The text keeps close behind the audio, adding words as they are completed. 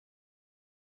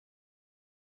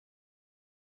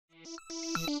Hello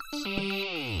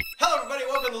everybody,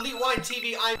 welcome to Elite Wine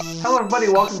TV. Hello everybody,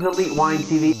 welcome to Elite Wine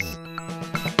TV.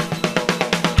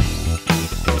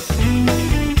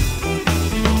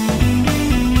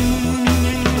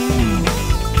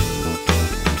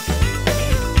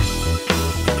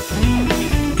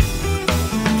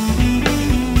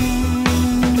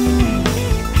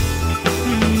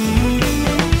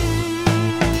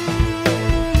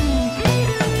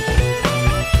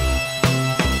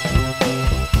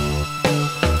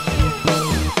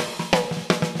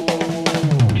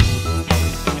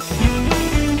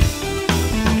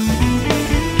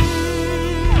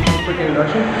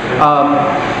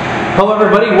 Hello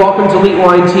everybody, welcome to Elite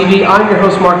Wine TV. I'm your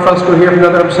host Mark Fusco here for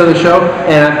another episode of the show,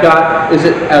 and I've got, is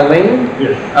it Alain?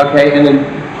 Yes. Okay, and then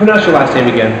pronounce your last name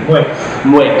again. Moueix.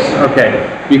 Moueix, okay,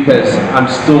 because I'm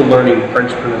still learning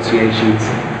French pronunciations.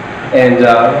 And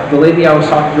the lady I was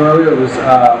talking to earlier was,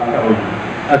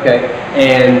 okay,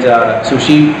 and so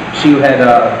she had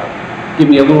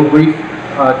given me a little brief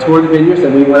tour of the vineyards,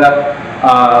 and we went up,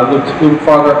 looked a little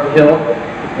farther up the hill,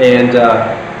 and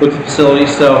with the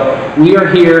facilities. So we are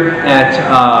here at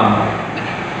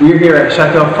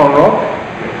Chateau Fonroque.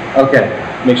 Okay,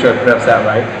 make sure I pronounce that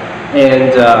right.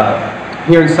 And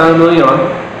here in Saint-Emilion,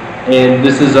 and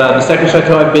this is the second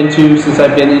chateau I've been to since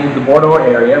I've been in the Bordeaux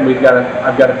area. And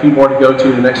I've got a few more to go to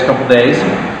in the next couple days.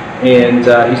 And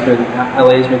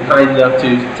Alain's been kind enough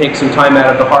to take some time out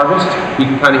of the harvest. You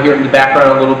can kind of hear it in the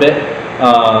background a little bit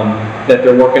that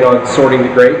they're working on sorting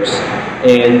the grapes,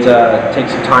 and take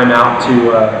some time out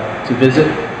to visit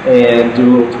and do a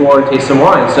little tour and taste some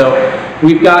wine. So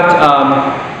we've got,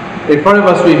 in front of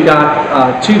us we've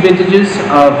got two vintages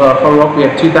of Fonroque. We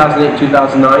have 2008 and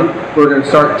 2009. We're going to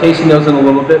start tasting those in a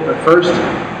little bit, but first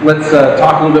let's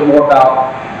talk a little bit more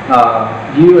about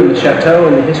you and the chateau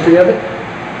and the history of it.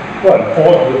 Well,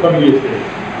 Fonroque, the family estate.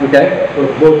 Okay. It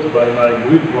was bought by my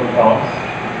great-grandparents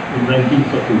in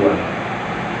 1931.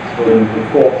 So the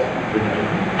fourth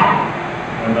generation.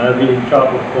 And I've been in charge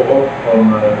of Fonroque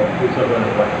from 2001.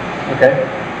 Okay.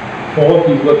 Fonroque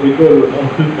is what we call a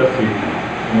Grand Cru Classe, the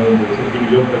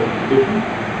Saint-Emilion Classification.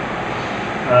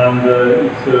 And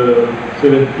it's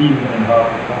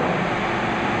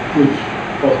 17.5%, which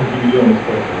for Saint-Emilion is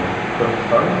quite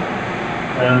satisfying.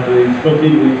 And it's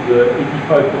planted with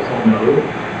 85% Merlot,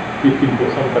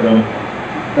 15% Cabernet.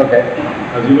 Okay.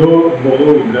 As you know, in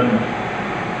Bordeaux we blend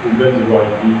the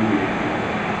variety.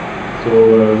 So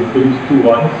we produce two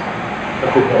wines,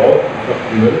 Chateau Fonroque, first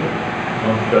level,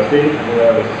 Grand Cru Classe, and we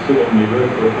have a second level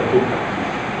called Chateau Fonroque.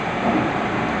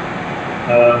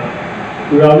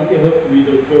 We are lucky enough to be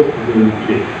very close to the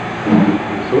Biodynamic,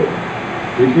 so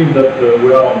which means that we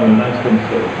are on a limestone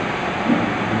soil.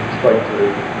 It's quite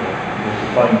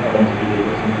fine around the village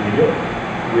of Saint-Emilion,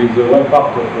 with one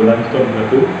part of the limestone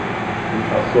plateau, which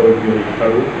are soil very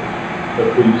shallow, that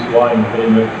produce wine very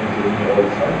much on the mineral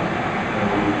side.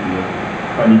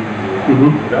 Find it in the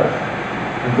glass.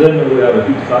 And then we have a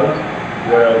deep side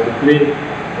where the clay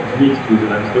is mixed with the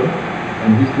limestone,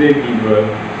 and this clay gives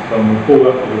some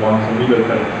power to the wine, some middle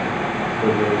color. So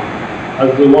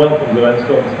as the wine from the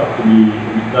limestone starts to be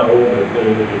a bit narrow and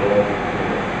very, very long,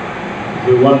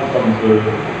 the one from the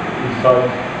inside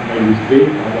made with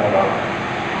clay are more large,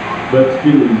 but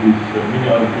still with this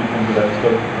minerality from the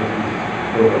limestone that is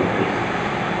overall taste.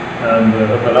 And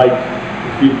that I like to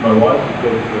feed my wine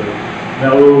because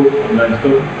narrow and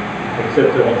limestone, except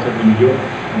around Saint-Emilion,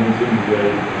 and I think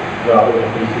there are other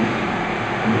places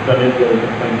on the planet where we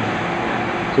can find it.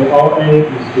 So our aim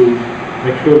is to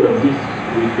make sure that this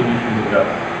will finish in the glass.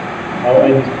 Our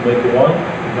aim is to make a wine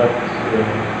that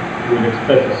will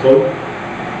express the soul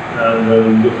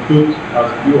and the fruit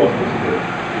as pure as possible,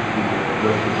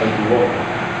 which is precisely what.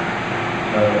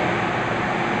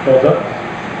 For that,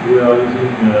 we are using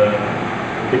a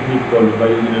technique called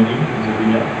Biodynamic in the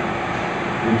vineyard,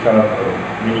 which have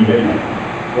many layers.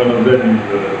 One of them is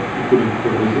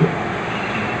ecological reason.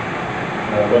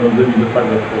 One of them is the fact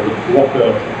that for the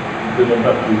workers, they don't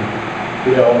have to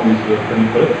play around with funny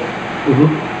products.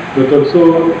 But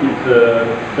also it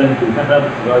tends to enhance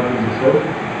the variety in the soil,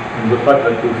 and the fact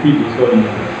that you feed the soil in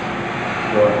the glass.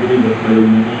 So I believe that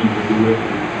Biodynamic is a good way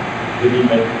to really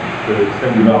make the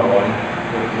singular wine,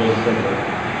 not the same as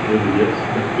everybody else,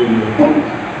 but really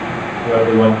where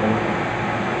the wine comes from.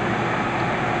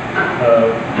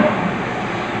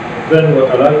 Then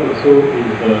what I like also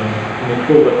is to make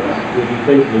sure that when you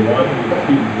taste the wine, you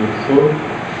feel the soul,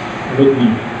 not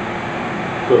me,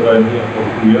 because I'm here for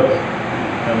 2 years,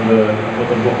 and I'm not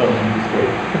important in this way.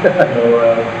 So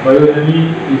Biodynamic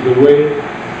is a way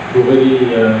to really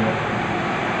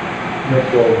make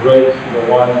your grapes, your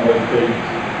wine, your taste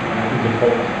in the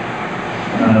front.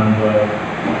 And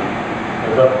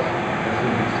that, I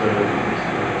think it's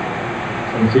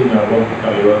something I want to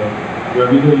carry on. We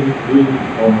have been doing it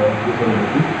from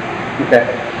 2002. Okay.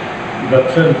 That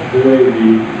changed the way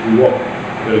we work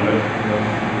very much.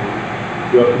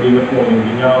 You have to be much more in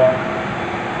vineyard.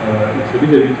 It's a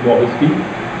little bit more risky.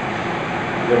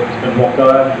 You have to spend more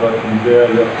time, you have to be there,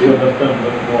 you have to understand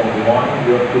much more of the wine.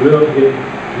 You have to learn again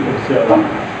to observe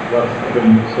what's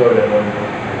happening in the soil and what is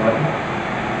happening in the wine.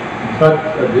 In fact,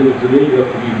 at the end of the day, you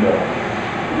have to give more.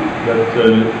 But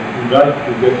you like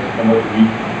to get how much you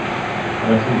eat.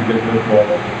 And I think you get much more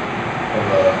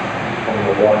from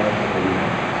your wine.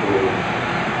 So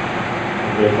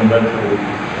I'm very convinced about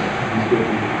this way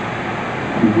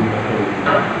to do that.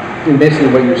 And basically,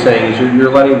 what you're saying is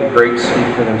you're letting the grapes speak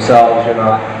for themselves.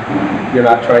 You're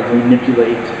not trying to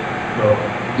manipulate. No.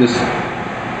 Just.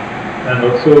 And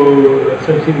also,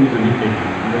 same thing with the vintage.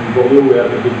 In Bordeaux, we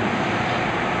have a bit.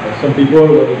 Some people,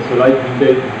 when it's a light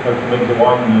vintage, try to make the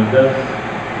wine dance.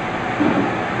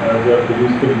 They have to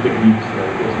use funny techniques,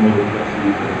 osmosis,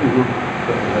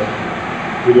 stuff like that.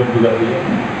 We don't do that here.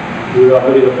 We are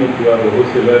very happy to have a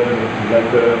O7,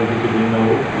 lighter,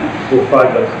 O5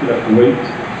 that still have to wait.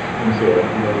 And so I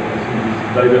think this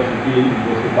diversity is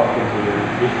also part of the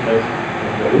richness of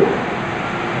Bordeaux.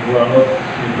 We are not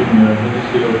making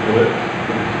industrial product,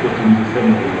 but it's got to be the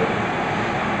same everywhere.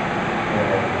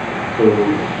 So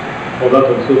for that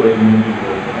also I believe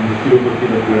on the philosophy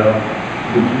that we are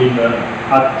between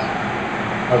act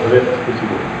as less as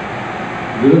possible.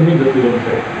 It doesn't mean that we don't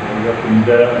say. We have to be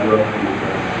there, we have to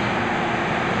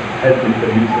help with the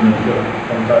listen and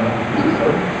sometimes it's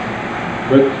necessary.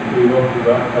 But we want to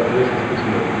act as less as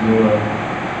possible.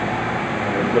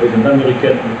 There is an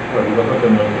American, well, it was not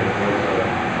American, it was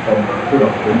from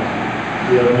Colombia.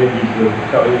 We have made this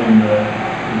career in the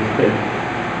States.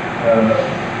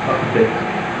 Architect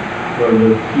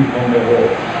called Keith Monroe.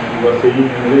 He was saying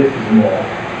less is more.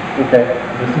 Okay.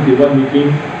 I think in one meeting,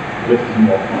 less is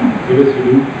more. The less you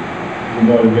do, the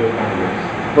more you get from the less.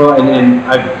 Well, and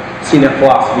I've seen that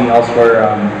philosophy elsewhere.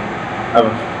 An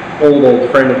old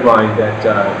friend of mine that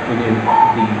in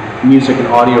the music and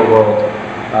audio world,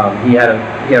 he had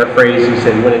a phrase. He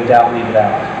said, "When in doubt, leave it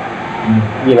out."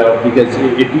 You know, because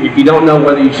if you don't know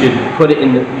whether you should put it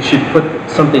in, you should put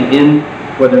something in,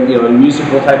 whether a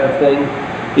musical type of thing.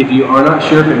 If you are not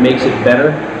sure if it makes it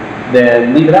better,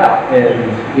 then leave it out,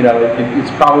 and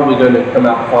it's probably going to come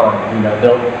out fine.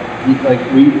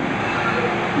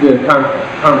 The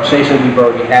conversation we've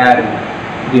already had, and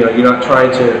you're not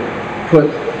trying to put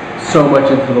so much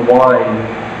into the wine.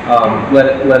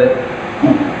 Let it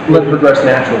progress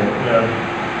naturally. Yeah.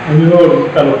 And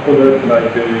this kind of product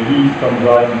like yeast,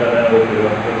 enzyme, canal, whatever,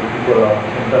 people are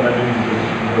sometimes using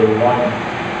the wine.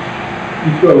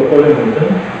 If you have a problem with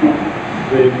them,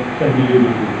 they can be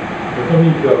really good. But only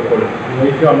if you have a problem.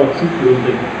 If you are not sick, you don't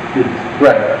take pills.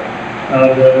 Right.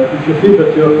 And if you feel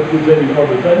that you have to put them in all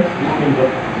the times, this means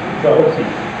that they are all sick.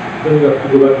 Then you have to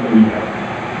go back to the vineyard.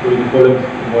 So the problem is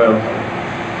somewhere outside.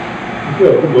 If you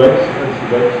have good grapes, healthy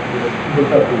grapes, you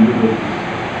don't have to use those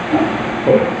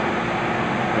products.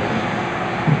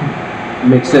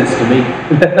 Makes sense to me.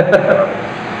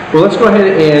 Well, let's go ahead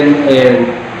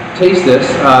and taste this.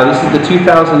 This is the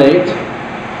 2008,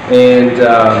 and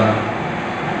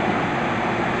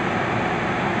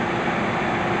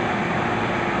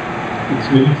it's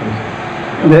really something.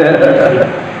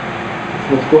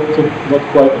 It's not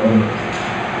quite on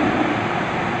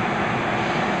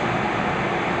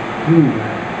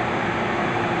the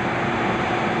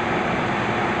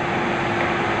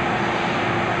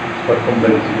quite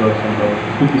complex. You have some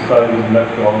fruity side with black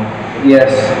rum.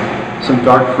 Yes, some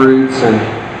dark fruits, and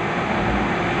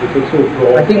it's also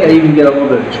floral. I think I even get a little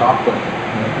bit of chocolate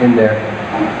in there.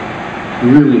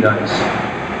 Really nice.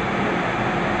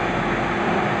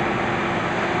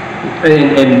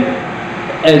 And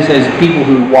as people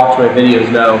who watch my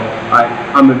videos know,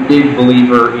 I'm a big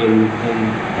believer in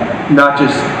not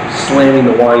just slamming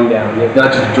the wine down,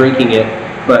 not just drinking it,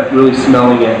 but really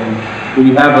smelling it. And when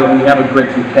you have a Grand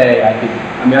Cru Classe,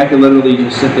 I could literally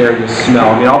just sit there and just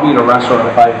smell. I'll be in a restaurant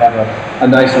if I have a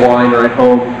nice wine or at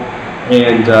home,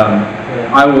 and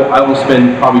I will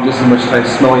spend probably just as much time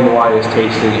smelling the wine as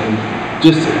tasting it. And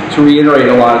just to reiterate,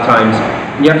 a lot of times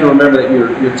you have to remember that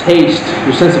your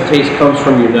sense of taste comes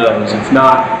from your nose. It's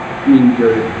not.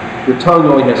 Your tongue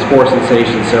only has 4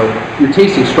 sensations, so you're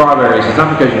tasting strawberries. It's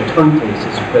not because your tongue tastes;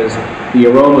 it's because the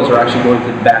aromas are actually going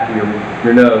to the back of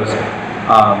your nose.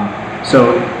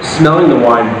 So smelling the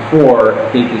wine before, I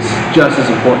think, is just as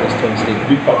important as tasting.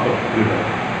 Big part of flavor.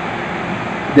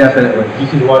 Definitely.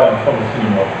 This is why I'm from the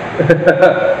cinema.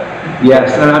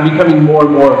 Yes, and I'm becoming more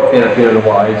and more a fan of Pinot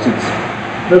Noir.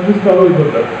 But this fellow is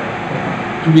not bad.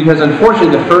 Because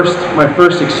unfortunately, my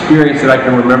first experience that I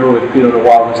can remember with Pinot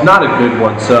Noir was not a good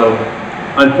one. So,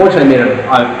 unfortunately, I made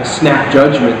a snap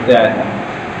judgment that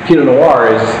Pinot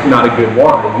Noir is not a good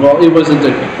wine. Well, it wasn't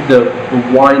the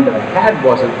wine that I had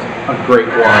wasn't a great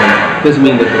wine. Doesn't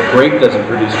mean that the grape doesn't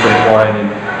produce great wine. And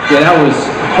yeah, that was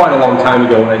quite a long time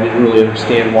ago when I didn't really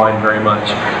understand wine very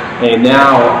much. And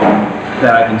now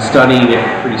that I've been studying it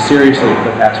pretty seriously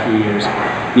for the past few years,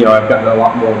 you know, I've gotten a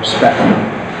lot more respect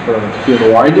for Pinot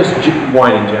Noir and just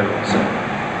wine in general. So.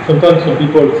 Sometimes some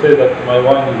people say that my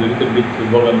wine is a little bit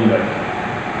Burgundy-like.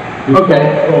 Okay.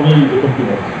 For me, it's a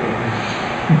compliment.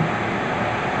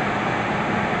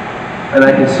 And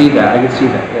I can see that. I can see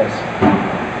that. Yes.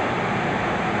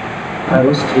 All right,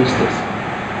 let's taste this.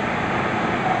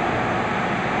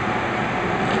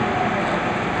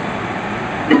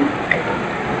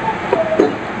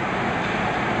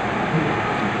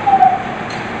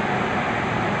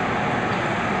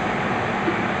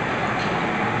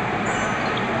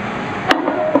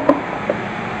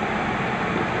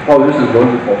 Oh, this is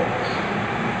wonderful.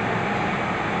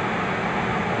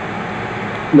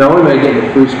 Not only am I getting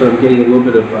the fruits, but I'm getting a little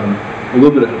bit of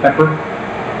pepper.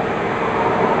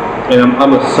 And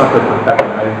I'm a sucker for pepper.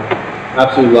 I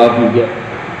absolutely love when you get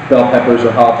bell peppers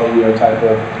or jalapeno type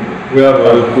of We have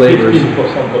flavors.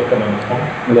 15% of Cabernet Franc.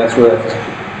 And that's where that's.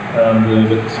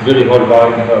 And it's very hard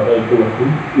wine, very powerful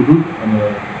Mm-hmm. on the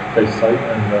taste side.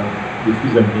 And we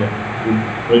freeze them here. We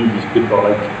bring this pepper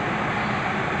like.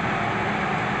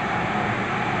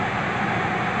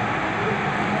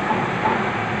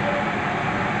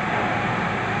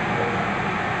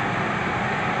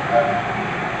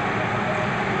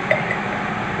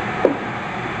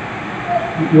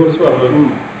 You also have a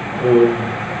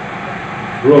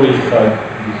rolling side,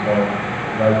 this one,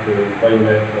 like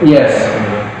violet. Yes.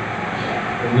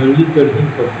 And a little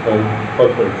hint of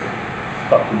truffles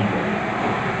start to be there.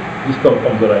 This comes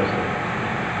from the limestone.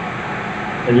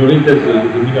 And you really taste the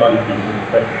minerality, the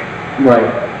fact. Right.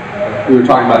 We were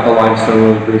talking about the limestone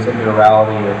really brings that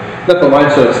minerality, or not the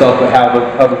limestone itself, but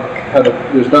how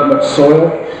there's not much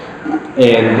soil,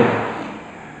 and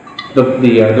the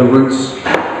roots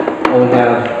only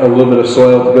have a little bit of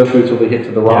soil to go through until they hit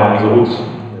to the rock. Yeah, the roots,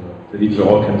 they hit the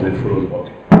rock and they follow the rock.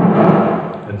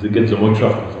 And they get the moisture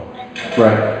from the rock.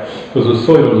 Right. Because the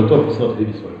soil on the top is not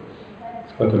heavy soil.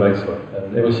 It's quite a light soil.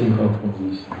 And everything comes from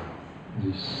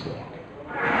this rock.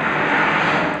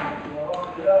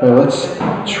 Well, let's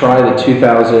try the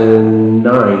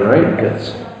 2009, right?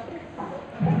 Yes.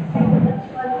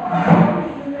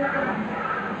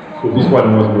 So this one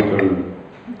was bottled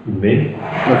in May.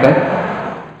 Okay.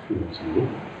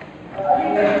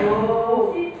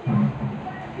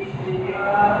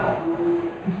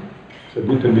 It's a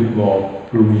little bit more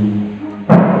plummy.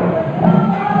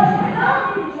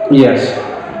 Yes,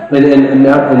 and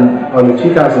on the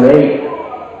 2008,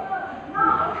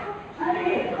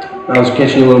 I was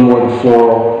catching a little more of the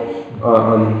floral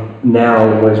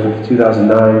now, whereas with the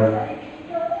 2009,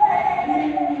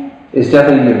 it's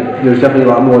there's definitely a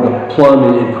lot more of the plum,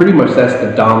 and pretty much that's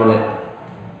the dominant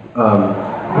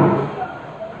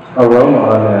aroma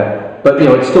on that. But you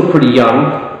know, it's still pretty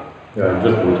young. Yeah,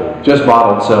 just bottled. Just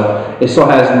bottled, so it still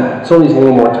needs a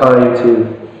little more time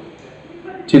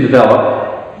to develop.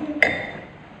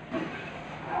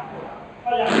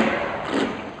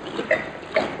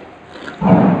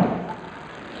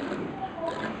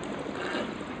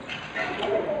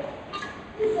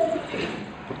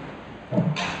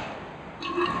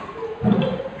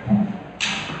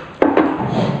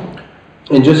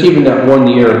 And just even that 1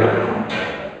 year,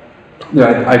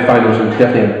 I find there's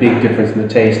definitely a big difference in the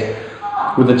taste.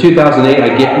 With the 2008,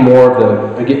 I get more of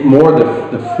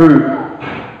the fruit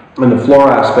and the floral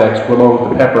aspects along with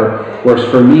the pepper. Whereas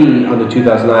for me on the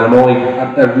 2009,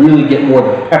 I really get more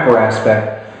of the pepper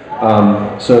aspect.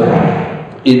 So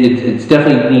it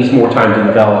definitely needs more time to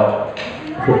develop.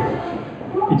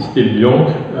 It's still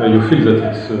young. You feel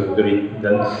that it's very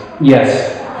dense.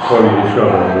 Yes. Probably richer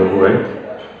than the grape.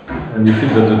 And you feel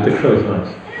that the texture is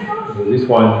nice. This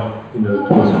one, in 2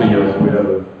 or 3 years, we have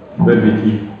a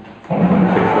velvety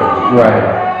texture.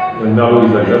 Right. When now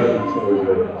it's like that, it's always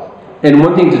very nice. And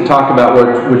one thing to talk about,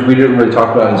 which we didn't really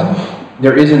talk about, is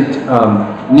there isn't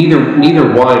neither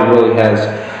wine really has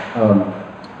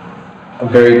a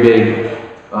very big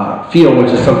feel,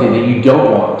 which is something that you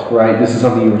don't want, right? This is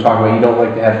something you were talking about. You don't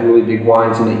like to have really big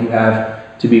wines, and that you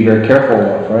have to be very careful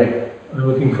of, right? I'm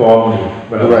looking for harmony,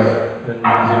 balance. Right. And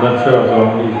the nature of the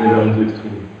harmony is never in the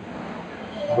extreme.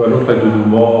 So I don't try to do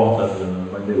more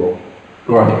than my neighbor.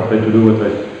 Right. I try to do what I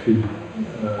feel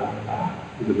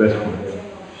is the best for me.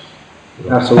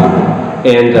 Absolutely.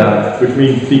 And which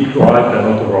means pick right and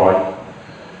not overripe,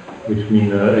 which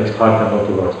means extract and not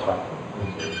over extract.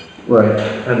 right.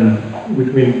 And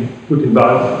which means put in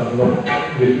barrels and not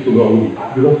get it over wood.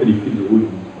 You don't really feel the wood.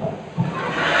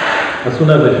 As soon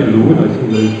as I feel the wood, I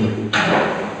think there is no food.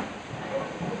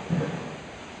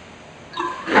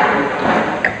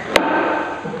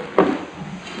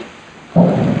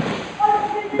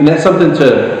 And that's something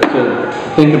to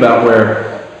think about where,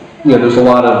 there's a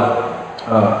lot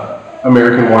of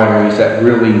American wineries that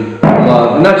really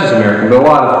love, not just American, but a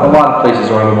lot of places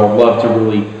around the world love to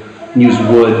really use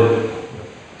wood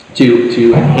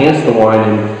to enhance the wine.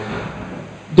 And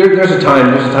there's a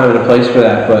time and a place for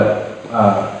that, but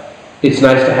it's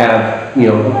nice to have,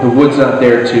 the wood's not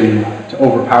there to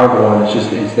overpower the wine.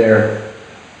 It's there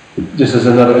just as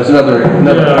another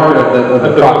part of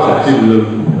the process. The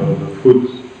fruit.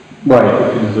 Right.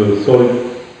 If it's the soil,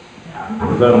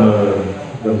 then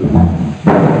the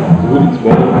wood is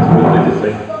more, it's really the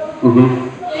same. Mm-hmm.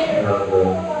 And,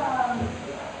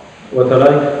 what I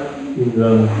like in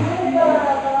that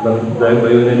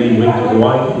Biodynamic bring to the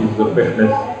wine is the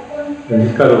freshness and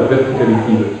this kind of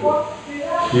verticality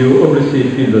that you obviously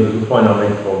feel that the wine are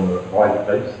made from white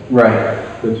grapes. Right.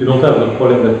 But you don't have the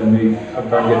problem that you may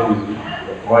sometimes get with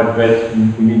white grapes. You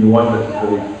need one that is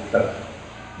very flat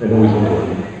and always on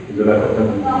top. It's a lack of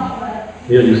stability.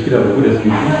 Here you still have a good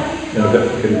acidity and a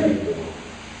verticality,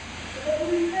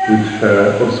 which also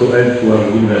helps to have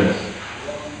good length.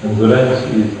 And the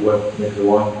length is what makes the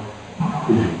wine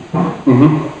good.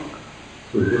 Mm-hmm.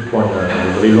 So this one has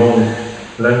a very long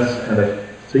length, and I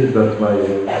think that my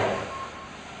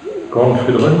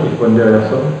grandchildren, if one day I have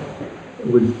some,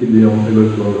 will still be able to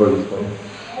enjoy this one.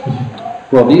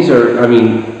 Well, these are,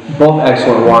 both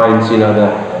excellent wines.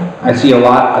 I see a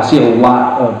lot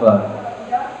of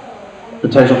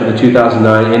potential for the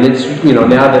 2009, and it's now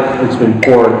that it's been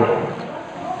poured,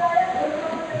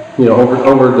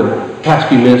 over the past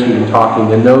few minutes we've been talking,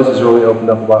 the nose has really opened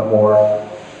up a lot more.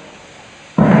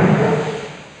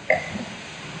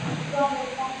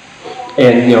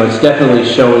 And it's definitely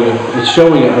showing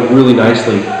it really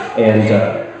nicely, and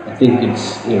I think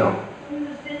it's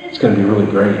it's going to be really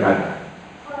great.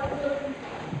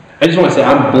 I just want to say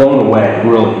I'm blown away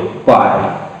really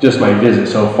by just my visit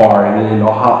so far, and the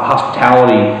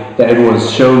hospitality that everyone's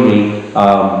shown me,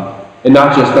 and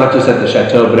not just at the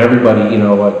chateau, but everybody.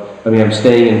 I'm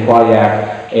staying in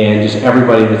Pauillac, and just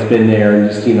everybody that's been there, and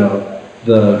just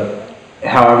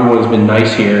how everyone's been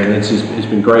nice here, and it's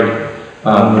been great.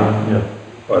 Yeah,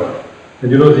 right.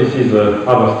 And this is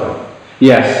harvest time.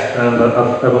 Yes. And at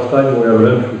harvest time we have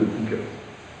lunch with the pickers.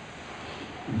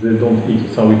 They don't eat a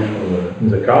sandwich in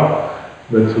the car,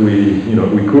 but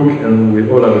we cook and we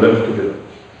all have lunch together.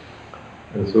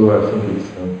 And so I think it's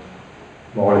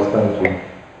more or less time to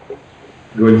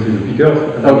go and see the pickers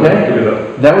and have lunch together.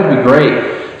 That would be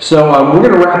great. So we're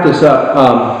going to wrap this up.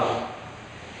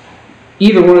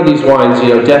 Either one of these wines,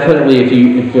 definitely if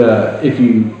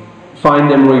you find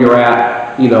them where you're at,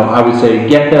 I would say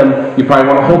get them. You probably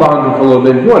want to hold on to them for a little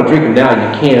bit. If you want to drink them now,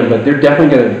 you can, but they're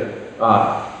definitely going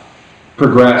to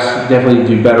progress, definitely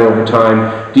do better over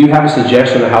time. Do you have a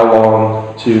suggestion of how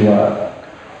long to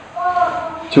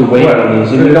wait on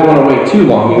these? And you don't want to wait too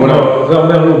long. No, they're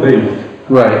narrow based.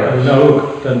 Right. And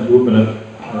narrow tend to open up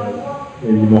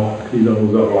maybe more quickly than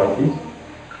other varieties.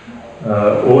 08,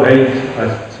 I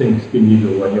think, still needs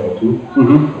 1 year or two.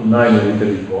 Mm-hmm. 9 a little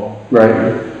bit more.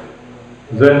 Right.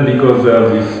 Then, because they have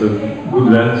this good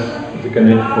length, they can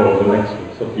age for the next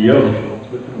 30 years if you want,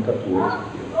 but you don't have to wait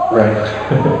 30 years. Right.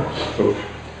 So,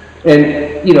 and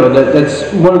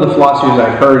that's one of the philosophies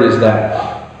I've heard is that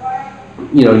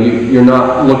you're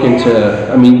not looking to.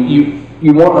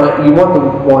 You want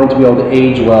the wine to be able to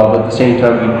age well, but at the same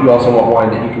time you also want wine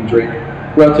that you can drink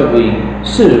relatively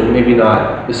soon. Maybe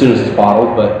not as soon as it's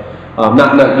bottled, but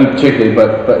not you particularly,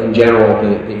 but in general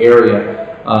the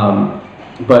area.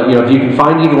 But if you can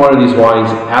find either one of these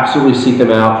wines, absolutely seek them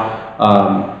out.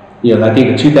 I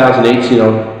think the 2008's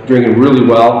drinking really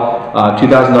well.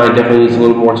 2009 definitely needs a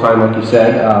little more time, like you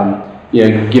said.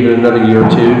 Give it another year or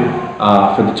two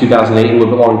for the 2008, a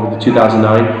little bit longer for the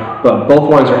 2009. But both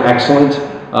wines are excellent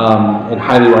and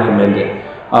highly recommended.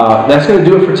 That's going to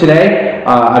do it for today.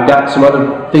 I've got some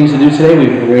other things to do today.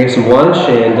 We're going to get some lunch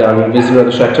and we'll visit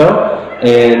another chateau.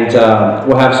 And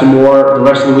we'll have some more the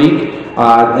rest of the week.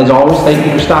 As always, thank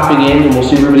you for stopping in, and we'll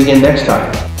see everybody again next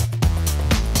time.